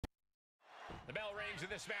The bell rings and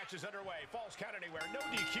this match is underway. Falls count anywhere. No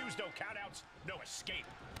DQs, no countouts, no escape.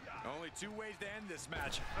 Only two ways to end this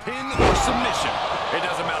match. Pin or submission. It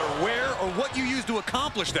doesn't matter where or what you use to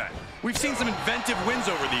accomplish that. We've seen some inventive wins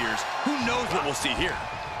over the years. Who knows what we'll see here?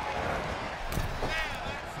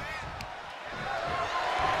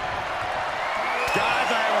 Guys,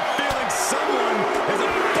 I have a feeling someone is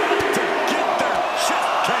about to get their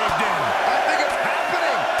chest caved in. I think it's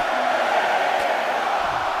happening.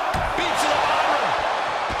 Beats to the bottom.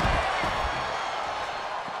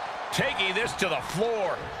 Taking this to the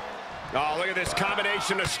floor. Oh, look at this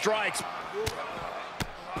combination of strikes.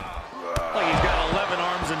 Like he's got 11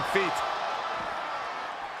 arms and feet.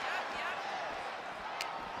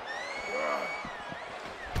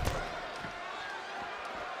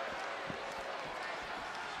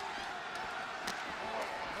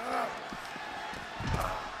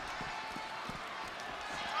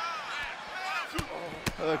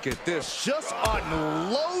 Look at this, just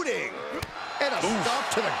unloading. And a stop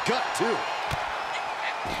to the gut, too.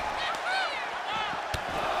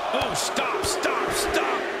 Oh, stop, stop,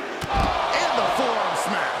 stop. And the forearm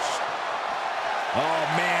smash. Oh,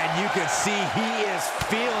 man, you can see he is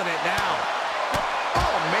feeling it now.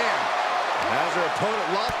 Oh, man. Has her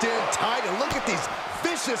opponent locked in tight, and look at these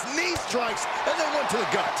vicious knee strikes, and then one to the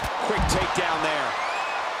gut. Quick takedown there.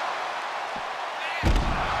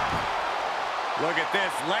 Look at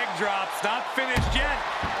this, leg drops, not finished yet.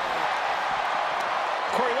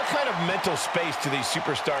 Corey, what kind of mental space do these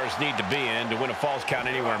superstars need to be in to win a Falls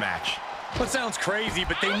Count Anywhere match? That sounds crazy,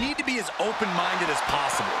 but they need to be as open-minded as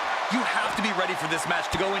possible. You have to be ready for this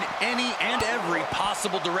match to go in any and every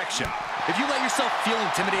possible direction. If you let yourself feel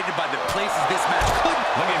intimidated by the places this match could...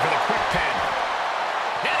 Looking for the quick pin.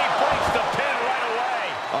 And he breaks the pin right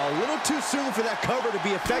away. A little too soon for that cover to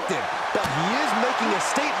be effective, but he is making a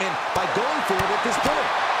statement by going for it at this point.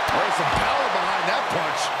 There's some power behind that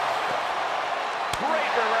punch.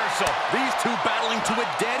 Great reversal. These two battling to a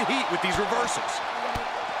dead heat with these reversals.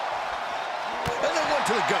 And then one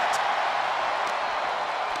to the gut.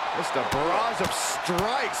 Just a barrage of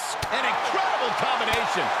strikes. An incredible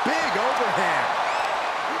combination. Big overhand.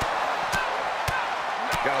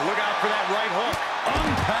 Gotta look out for that right hook.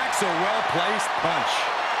 Unpacks a well-placed punch.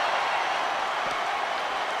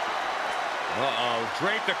 Uh-oh,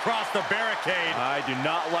 draped across the barricade. I do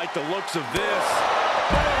not like the looks of this.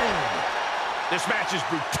 Boom. This match's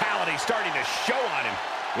brutality starting to show on him.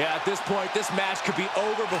 Yeah, at this point, this match could be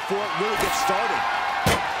over before it really gets started.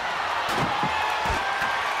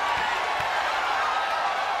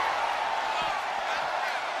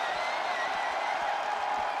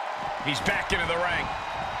 He's back into the ring.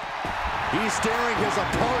 He's staring his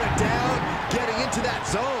opponent down, getting into that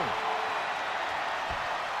zone.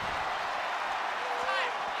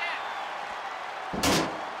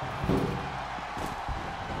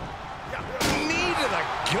 Knee to the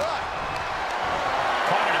gut.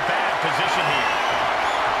 Caught in a bad position here.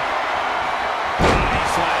 Body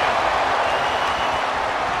slam.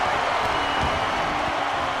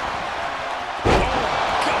 Oh,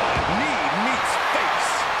 God. Knee meets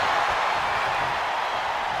face.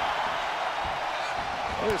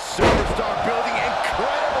 This superstar building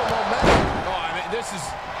incredible momentum. Oh, I mean, this is,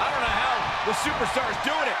 I don't know how the superstar's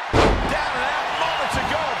doing it. Down and out moments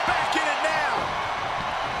ago, back in it now.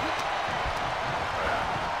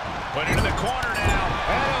 Put into the corner now.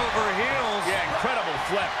 Head over heels. Yeah, incredible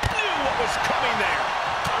flip. Knew what was coming there.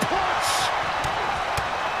 Punch.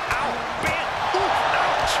 Ow, bam. Ooh,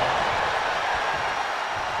 ouch.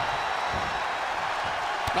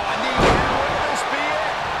 Oh, I need that. Will this be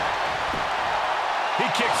it? He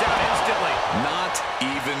kicks out instantly. Not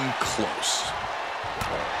even close.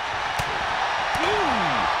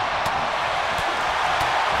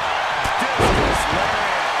 Discus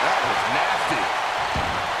lariat. That was nasty.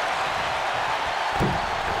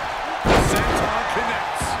 Senton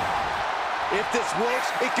connects. If this works,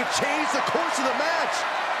 it could change the course of the match.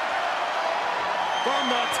 From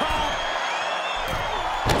the top.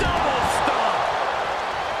 Double stomp.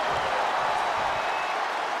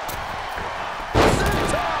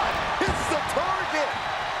 Senton hits the target.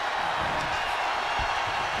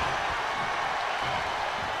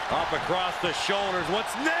 Up across the shoulders.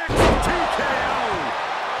 What's next? TKO.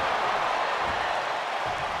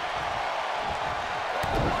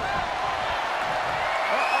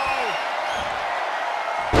 Uh-oh.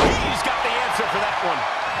 He's got the answer for that one.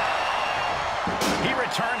 He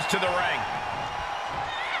returns to the ring.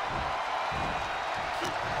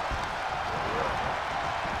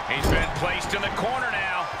 He's been placed in the corner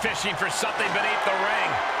now, fishing for something beneath the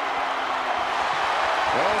ring.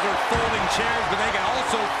 Those are folding chairs, but they can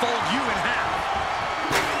also fold you in half.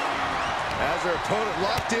 As As their opponent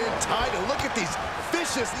locked in tight, and look at these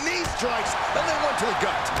vicious knee strikes, and then one to the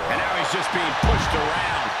gut. And now he's just being pushed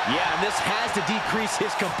around. Yeah, and this has to decrease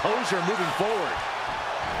his composure moving forward.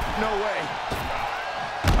 No way.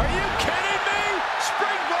 Are you kidding me?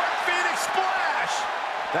 Springboard Phoenix Splash!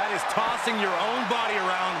 That is tossing your own body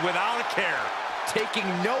around without a care. Taking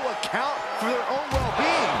no account for their own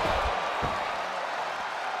well-being.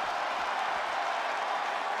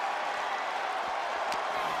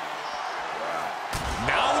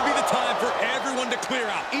 Now would be the time for everyone to clear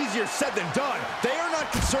out. Easier said than done. They are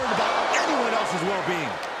not concerned about anyone else's well-being.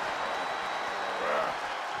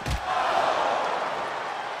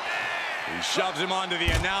 He shoves him onto the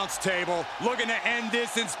announce table, looking to end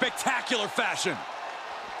this in spectacular fashion.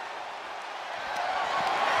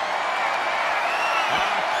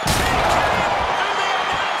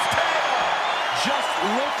 Just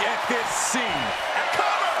look at this scene.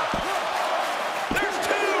 Cover! There's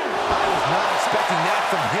two! I was not expecting that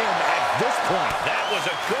from him at this point. That was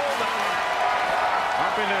a golden.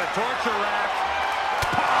 Up into the torture rack.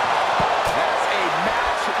 That's a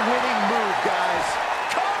match-winning move, guys.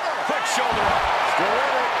 Cover! Quick shoulder up. Still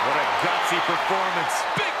in it. What a gutsy performance.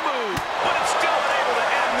 Big move, but it's still unable to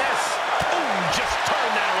end this. Ooh, just turn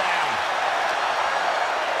that around.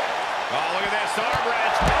 Oh, look at this arm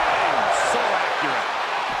wrench. Bang! So accurate.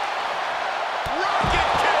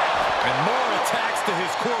 Rocket kick! And more attacks to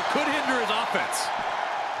his core could hinder his offense.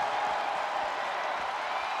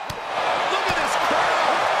 Look at this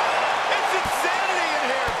crowd. It's insanity in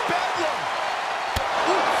here. Bedlam.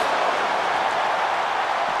 Oof.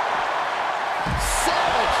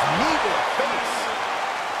 Savage knee to the face.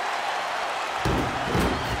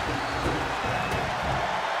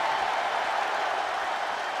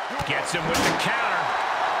 Gets him with the counter.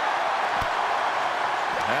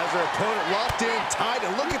 As their opponent locked in tight,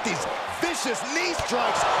 and look at these vicious knee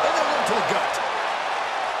strikes, and then one to the gut.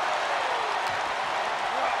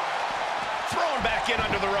 Thrown back in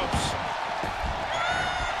under the ropes.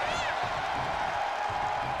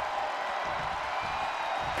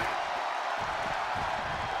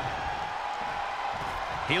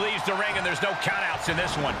 He leaves the ring, and there's no countouts in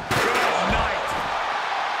this one. Good night.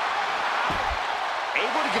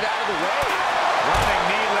 Able to get out of the way. Running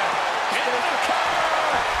knee left. Into the cover.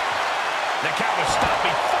 The count was stopped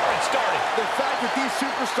before it started. The fact that these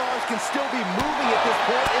superstars can still be moving at this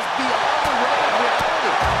point is beyond the realm of reality.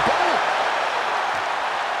 Boom!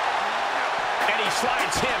 And he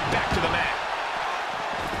slides him back to the mat.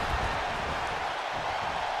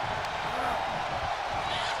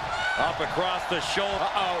 Up across the shoulder.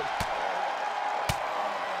 Uh-oh.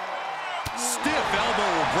 Stiff elbow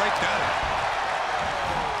will break that up.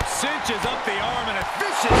 Cinches up the arm and a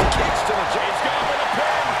vicious kicks to the jaw. He's going for the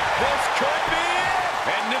pin. This could be it.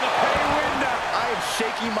 Into the pay window. I am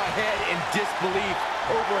shaking my head in disbelief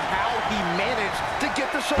over how he managed to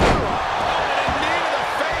get the shoulder up. And a knee to the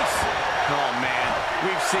face. Oh, man.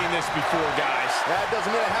 We've seen this before, guys. That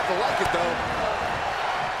doesn't mean I have to like it, though.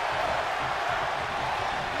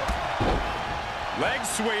 Leg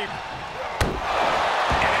sweep.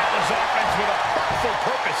 And Allen's offense with a powerful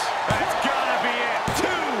purpose. That's gotta be it.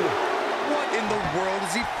 Two. What in the world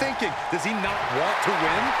is he thinking? Does he not want to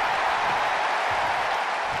win?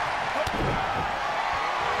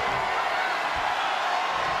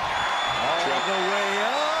 All the way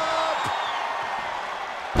up.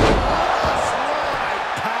 Slide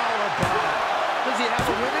powerbomb. Does he have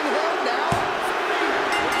a winning hand now?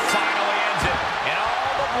 Finally ends it. And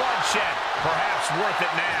all the bloodshed. Perhaps worth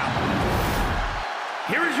it now.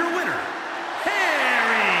 Here is your winner,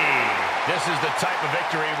 Harry. This is the type of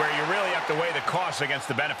victory where you really have to weigh the costs against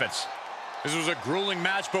the benefits. This was a grueling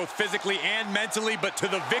match both physically and mentally, but to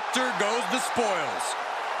the victor goes the spoils.